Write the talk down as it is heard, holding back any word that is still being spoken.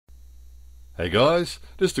Hey guys,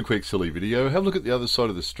 just a quick silly video. Have a look at the other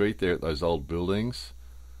side of the street there at those old buildings.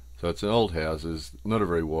 So it's an old houses, not a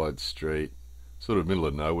very wide street, sort of middle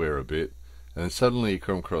of nowhere a bit. And then suddenly you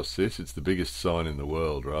come across this, it's the biggest sign in the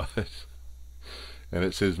world, right? And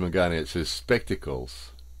it says Magani, it says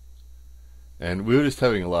spectacles. And we were just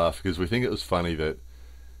having a laugh because we think it was funny that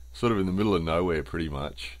sort of in the middle of nowhere pretty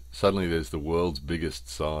much, suddenly there's the world's biggest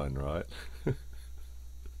sign, right?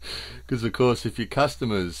 Because of course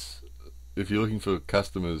if you're looking for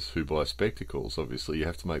customers who buy spectacles, obviously you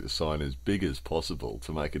have to make the sign as big as possible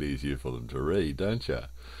to make it easier for them to read, don't you?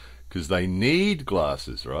 Because they need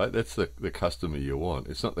glasses, right? That's the customer you want.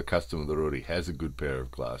 It's not the customer that already has a good pair of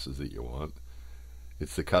glasses that you want.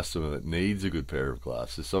 It's the customer that needs a good pair of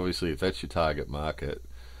glasses. So obviously if that's your target market,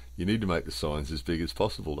 you need to make the signs as big as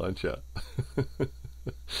possible, don't you?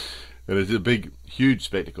 And it's a big, huge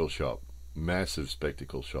spectacle shop. Massive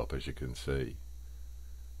spectacle shop, as you can see.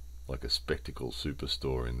 Like a spectacle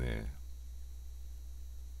superstore in there.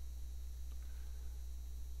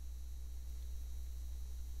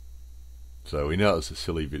 So we know it's a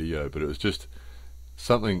silly video, but it was just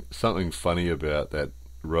something funny about that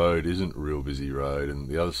road. Isn't a real busy road, and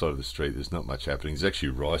the other side of the street there's not much happening. There's actually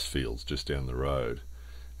rice fields just down the road,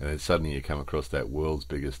 and then suddenly you come across that world's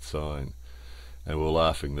biggest sign, and we're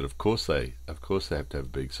laughing that of course they have to have a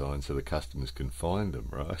big sign so the customers can find them,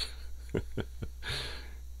 right?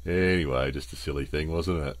 Anyway, just a silly thing,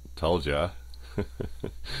 wasn't it? Told ya.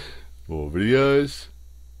 More videos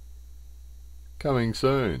coming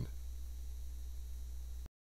soon.